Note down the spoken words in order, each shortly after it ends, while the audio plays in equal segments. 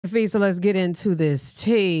So let's get into this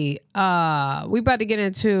tea. We about to get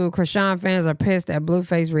into Chrisean fans are pissed at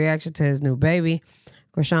Blueface reaction to his new baby.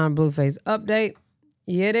 Chrisean Blueface update.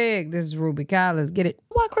 Yeah, dig. This is Ruby Kyle. Let's get it.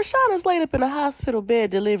 While Chrisean is laid up in a hospital bed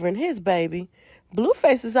delivering his baby,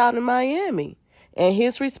 Blueface is out in Miami. And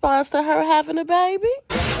his response to her having a baby?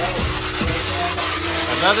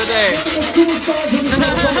 Another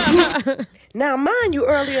day. Now, mind you,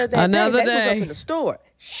 earlier that day, they was up in the store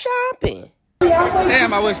shopping.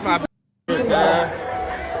 Damn, I wish my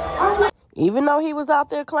Even though he was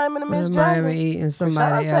out there claiming to miss Miami eating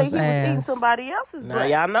somebody else's he was eating ass. somebody else's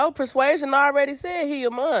bread. Now, y'all know Persuasion already said he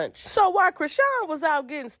a munch. So while Chrisean was out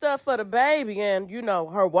getting stuff for the baby and, you know,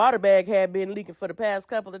 her water bag had been leaking for the past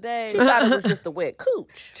couple of days, she thought it was just a wet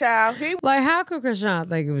cooch. Child, he Like, how could Chrisean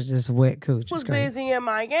think it was just wet cooch? was busy in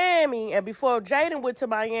Miami, and before Jaden went to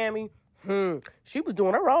Miami, she was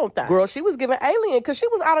doing her own thing. Girl, she was giving alien because she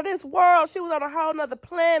was out of this world. She was on a whole nother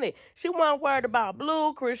planet. She wasn't worried about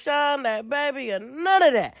Blue, Chrisean, that baby, and none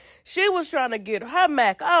of that. She was trying to get her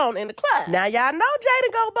Mac on in the club. Now, y'all know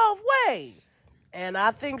Jaden go both ways. And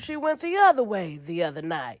I think she went the other way the other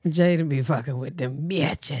night. Jaden be fucking with them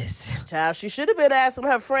bitches. Child, she should have been asking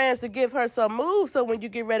her friends to give her some moves so when you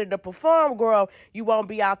get ready to perform, girl, you won't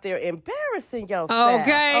be out there embarrassing yourself.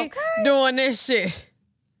 Okay? Doing this shit.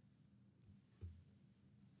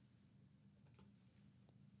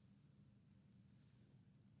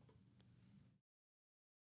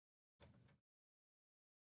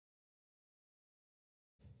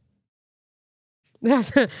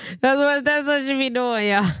 That's what she be doing,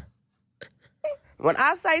 y'all. When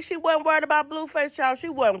I say she wasn't worried about Blueface, child, she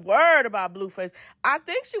wasn't worried about Blueface. I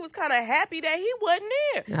think she was kind of happy that he wasn't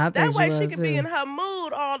there. That way she could be in her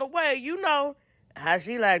mood all the way. You know how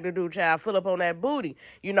she like to do, child, fill up on that booty.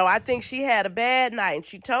 You know, I think she had a bad night, and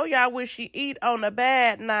she told y'all what she eat on a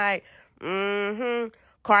bad night. Carlissa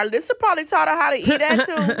probably taught her how to eat that,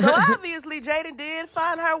 too. So obviously, Jaden did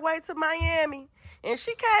find her way to Miami, and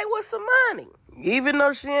she came with some money. Even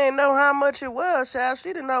though she ain't know how much it was, child,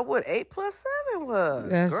 she didn't know what 8 plus 7 was.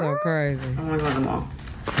 That's girl. so crazy. I want to go to the mall.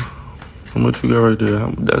 How much you got right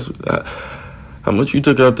there? How much you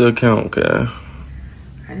took out the account, okay?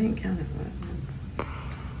 I didn't count it, but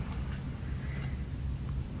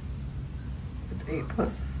it's 8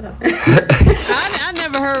 plus 7. I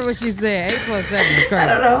never heard what she said. 8 plus 7 is crazy. I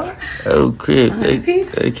don't know. Okay,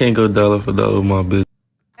 they can't go dollar for dollar with my business.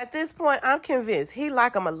 At this point, I'm convinced he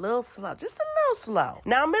like him a little slow, just a little slow.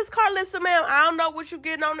 Now, Miss Carlissa, ma'am, I don't know what you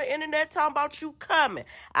getting on the internet talking about you coming.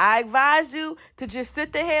 I advise you to just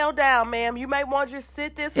sit the hell down, ma'am. You may want to just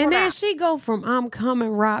sit this one And then out. she go from I'm coming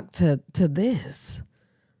rock to this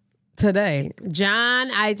today. John,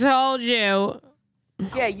 I told you.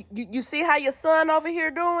 Yeah, you see how your son over here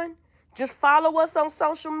doing? Just follow us on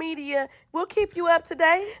social media. We'll keep you up to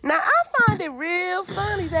date. Now, I find it real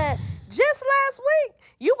funny that just last week,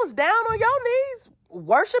 you was down on your knees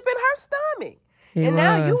worshiping her stomach.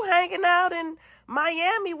 Now you hanging out in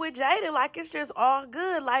Miami with Jaden like it's just all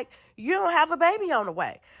good. Like you don't have a baby on the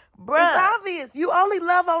way. Bruh, it's obvious. You only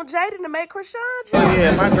love on Jaden to make Chrisean jealous. Oh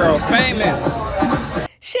yeah, my girl famous.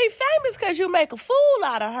 She famous because you make a fool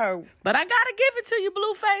out of her. But I gotta give it to you,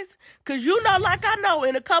 Blueface. Because you know, like I know,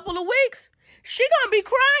 in a couple of weeks, she gonna be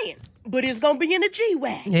crying. But it's gonna be in a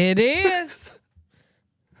G-Wagon. It is.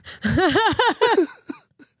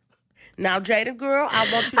 Now, Jaden girl, I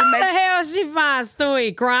want you to How make the hell she find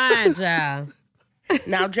Stewie crying, child?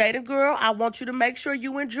 Now, Jaden girl, I want you to make sure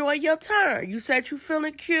you enjoy your turn. You said you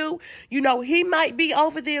feeling cute. You know, he might be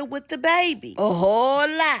over there with the baby. A whole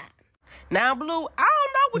lot. Now, Blue, I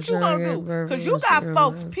don't know what you gonna do. Because you got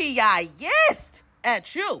folks P.I.'d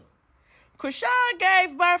at you. Chrisean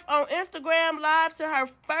gave birth on Instagram Live to her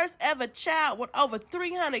first ever child with over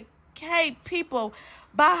 300K people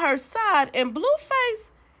by her side. And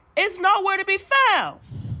Blueface is nowhere to be found.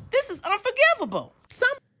 This is unforgivable.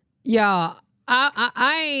 Y'all,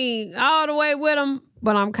 I ain't all the way with him,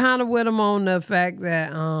 but I'm kind of with him on the fact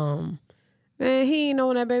that, man, he ain't know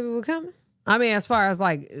when that baby was coming. I mean, as far as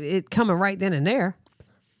like it coming right then and there.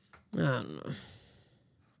 I don't know.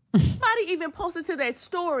 Nobody even posted to that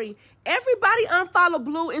story. Everybody unfollow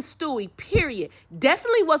Blue and Stewie, period.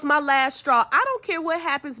 Definitely was my last straw. I don't care what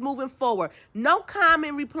happens moving forward. No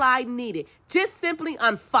comment reply needed. Just simply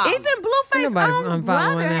unfollow. Even Blueface's own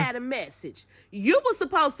brother had a message. You were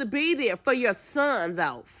supposed to be there for your son,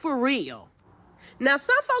 though. For real. Now,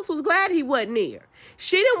 some folks was glad he wasn't there.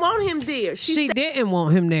 She didn't want him there. She didn't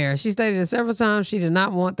want him there. She stated it several times. She did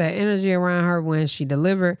not want that energy around her when she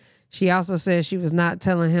delivered. She also said she was not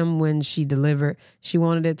telling him when she delivered. She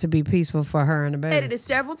wanted it to be peaceful for her and the baby. Said it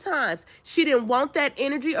several times. She didn't want that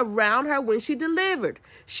energy around her when she delivered.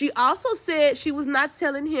 She also said she was not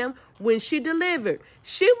telling him when she delivered.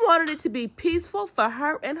 She wanted it to be peaceful for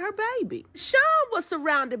her and her baby. Sean was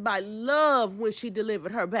surrounded by love when she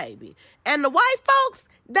delivered her baby. And the white folks,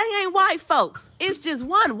 they ain't white folks. It's just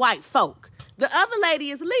one white folk. The other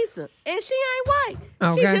lady is Lisa, and she ain't white.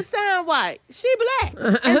 Okay. She just sound white. She black.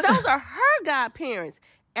 And those are her godparents.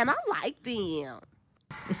 And I like them.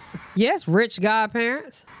 Yes, rich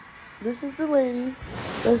godparents. This is the lady.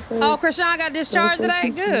 Oh, Chrisean got discharged today?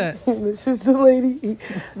 Good. This is the lady.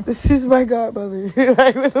 This is my godmother.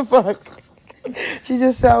 Like, what the fuck? She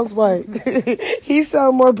just sounds white. He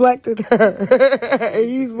sounds more black than her.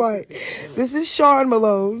 He's white. This is Sean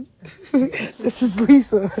Malone. This is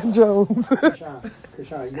Lisa Jones.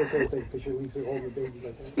 Chrisean, you can take a picture of Lisa holding the baby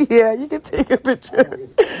like that? Yeah, you can take a picture.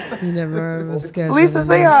 You never heard of a schedule. Lisa,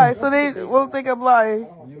 say hi so they won't think I'm lying.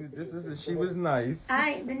 She was nice.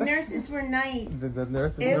 The nurses were nice. The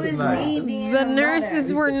nurses It was me being The a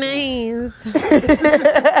nurses mother. were nice.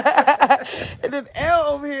 And then Elle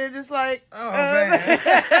over here just like, man.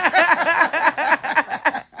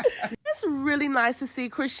 It's really nice to see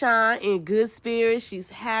Chrisean in good spirits. She's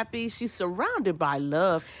happy. She's surrounded by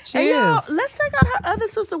love. She y'all, is. let's check out her other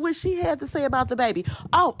sister, what she had to say about the baby.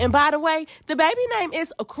 Oh, and by the way, the baby name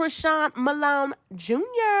is Chrisean Malone Jr.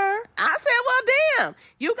 I said, well, damn,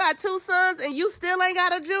 you got 2 sons and you still ain't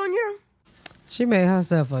got a junior? She made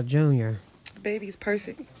herself a junior. baby's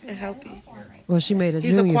perfect and healthy. Well, she made a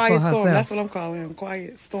He's junior a quiet for storm. herself. That's what I'm calling him.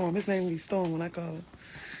 Quiet storm. His name be Storm when I call him.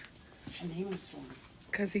 She named him Storm.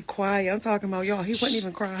 Cause he quiet. I'm talking about y'all. He wouldn't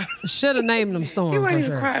even cry. Should have named him Storm. He for wasn't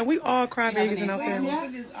even sure. crying. We all cry babies in our family.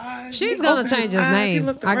 She's He gonna opened change his eyes. He name.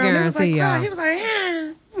 looked I around. He was guarantee like, cry. y'all. He was like,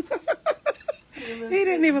 yeah. He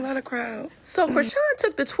didn't even let her cry out. So Chrisean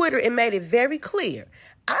took to Twitter and made it very clear.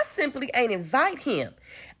 I simply ain't invite him.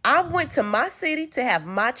 I went to my city to have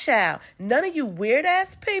my child. None of you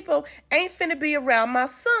weird-ass people ain't finna be around my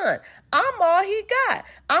son. I'm all he got.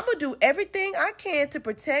 I'm going to do everything I can to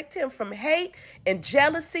protect him from hate and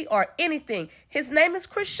jealousy or anything. His name is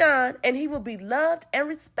Chrisean, and he will be loved and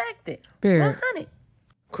respected. Period. 100.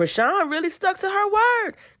 Chrisean really stuck to her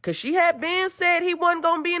word because she had been said he wasn't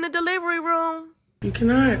going to be in the delivery room. You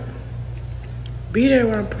cannot be there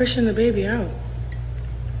when I'm pushing the baby out.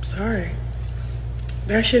 I'm sorry.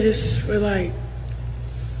 That shit is for like,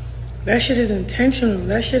 that shit is intentional.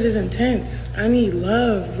 That shit is intense. I need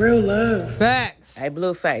love, real love. Facts. Hey,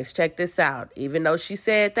 Blueface, check this out. Even though she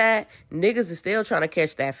said that, niggas is still trying to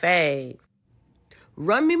catch that fade.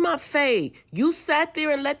 Run me my fade. You sat there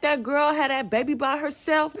and let that girl have that baby by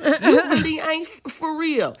herself. You really ain't for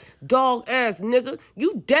real. Dog ass nigga.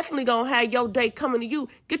 You definitely gonna have your day coming to you.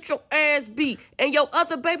 Get your ass beat. And your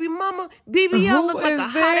other baby mama, BBL, Who look like is a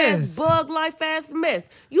hot ass this? bug life ass mess.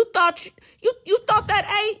 You thought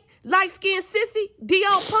that ain't light skinned sissy,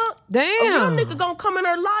 D.O. Punk? Damn. A real nigga gonna come in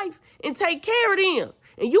her life and take care of them.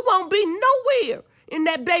 And you won't be nowhere in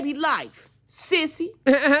that baby life. Sissy.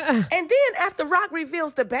 And then after Rock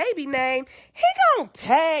reveals the baby name, he gonna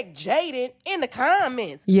tag Jaden in the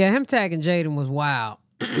comments. Yeah, him tagging Jaden was wild.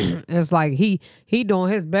 It's like he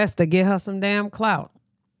doing his best to get her some damn clout.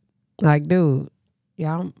 Like, dude,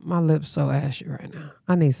 y'all, my lips so ashy right now.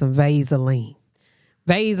 I need some Vaseline.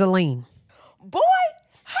 Vaseline. Boy,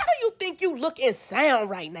 how do you think you look and sound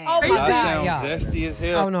right now? Oh, my I God, sound y'all. zesty as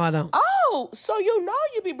hell. Oh, no, I don't. Oh, so you know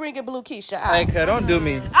you be bringing Blue Keisha out. Hey, cuz, don't do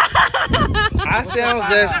me. I sound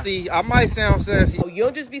zesty. I might sound sassy. Oh, you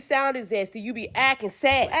don't just be sounding zesty, you be acting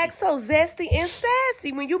sad. Act so zesty and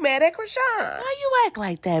sassy when you mad at Chrisean. Why you act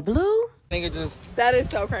like that, Blue? Nigga just, That is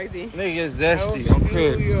so crazy. nigga get zesty. I'm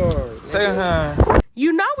crib. Say hi.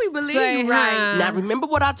 You know we believe Say you, right? hi. Now, remember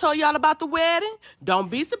what I told y'all about the wedding? Don't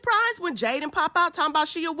be surprised when Jaden pop out talking about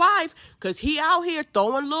she your wife, because he out here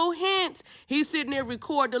throwing little hints. He's sitting there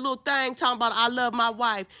recording the little thing talking about, I love my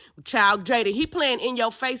wife. Child Jaden, he playing in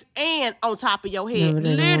your face and on top of your head.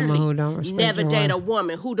 Never date a woman who don't respect Never your date wife. a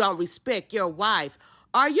woman who don't respect your wife.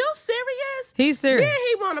 Are you serious? He's serious. Then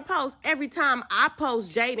he want to post. Every time I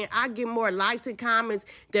post Jaden, I get more likes and comments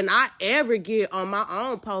than I ever get on my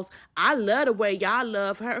own post. I love the way y'all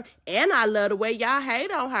love her, and I love the way y'all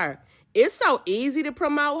hate on her. It's so easy to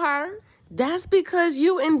promote her. That's because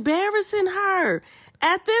you embarrassing her.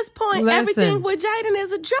 At this point, Listen. everything with Jaden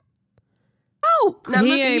is a joke. Now He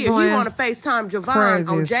look at ain't here. You playing. want to FaceTime Javon Crazy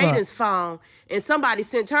on as fuck. Jaden's phone, and somebody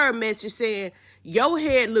sent her a message saying, your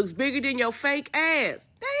head looks bigger than your fake ass.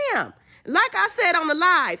 Damn. Like I said on the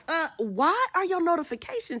live, why are your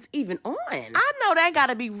notifications even on? I know that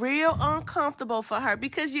gotta be real uncomfortable for her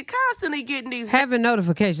because you're constantly getting these. Having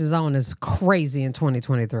notifications on is crazy in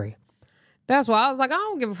 2023. That's why I was like, I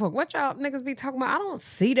don't give a fuck what y'all niggas be talking about. I don't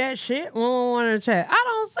see that shit. One in the chat. I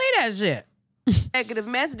don't see that shit. Negative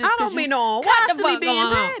messages. I don't be knowing what the fuck being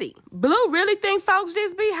going on. petty. Blue really think folks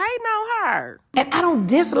just be hating on her. And I don't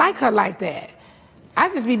dislike her like that. I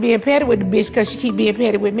just be being petty with the bitch because she keep being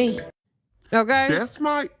petty with me. Okay. That's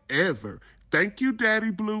my ever. Thank you,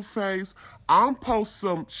 Daddy Blueface. I'm post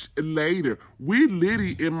some later. We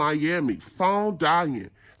litty in Miami, phone dying,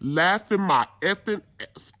 laughing my effing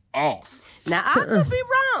ass off. Now, I could be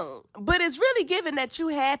wrong, but it's really given that you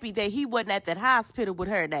happy that he wasn't at that hospital with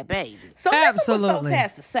her and that baby. So listen what folks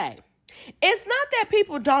has to say. It's not that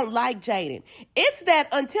people don't like Jaden. It's that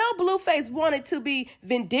until Blueface wanted to be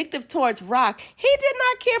vindictive towards Rock, he did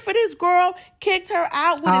not care for this girl, kicked her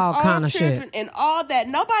out with his own children and all that.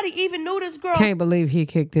 Nobody even knew this girl. Can't believe he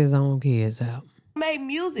kicked his own kids out. Made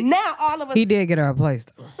music. Now all of us. He did get her a place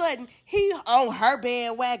though. Sudden, he on her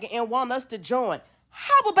bandwagon and want us to join.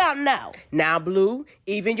 How about now? Now, Blue,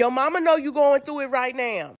 even your mama know you going through it right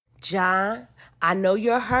now. John, I know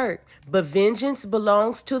you're hurt, but vengeance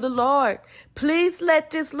belongs to the Lord. Please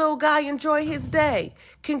let this little guy enjoy his day.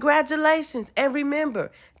 Congratulations, and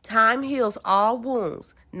remember, time heals all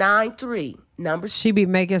wounds. 9-3, number. She be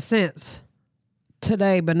making sense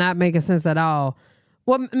today, but not making sense at all.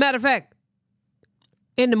 Well, matter of fact,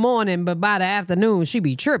 in the morning, but by the afternoon, she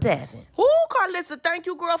be tripping. Ooh, Carlissa, thank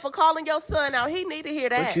you, girl, for calling your son out. He need to hear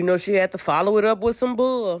that. But you know she had to follow it up with some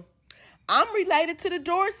bull. I'm related to the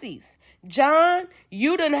Dorseys. John,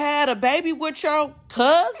 you done had a baby with your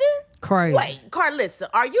cousin? Crazy. Wait, Carlissa,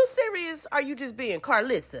 are you serious? Are you just being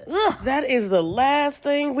Carlissa? Ugh, that is the last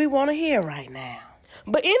thing we want to hear right now.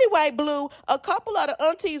 But anyway, Blue, a couple of the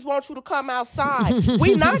aunties want you to come outside.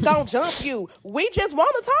 We not gonna jump you. We just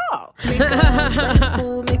want to talk.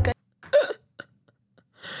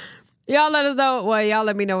 Y'all let us know. Well, y'all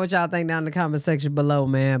let me know what y'all think down in the comment section below,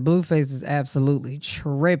 man. Blueface is absolutely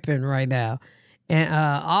tripping right now. And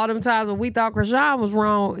all them times when we thought Chrisean was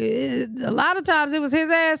wrong, a lot of times it was his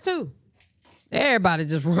ass too. Everybody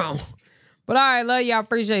just wrong. But all right, love y'all.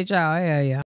 Appreciate y'all. Yeah.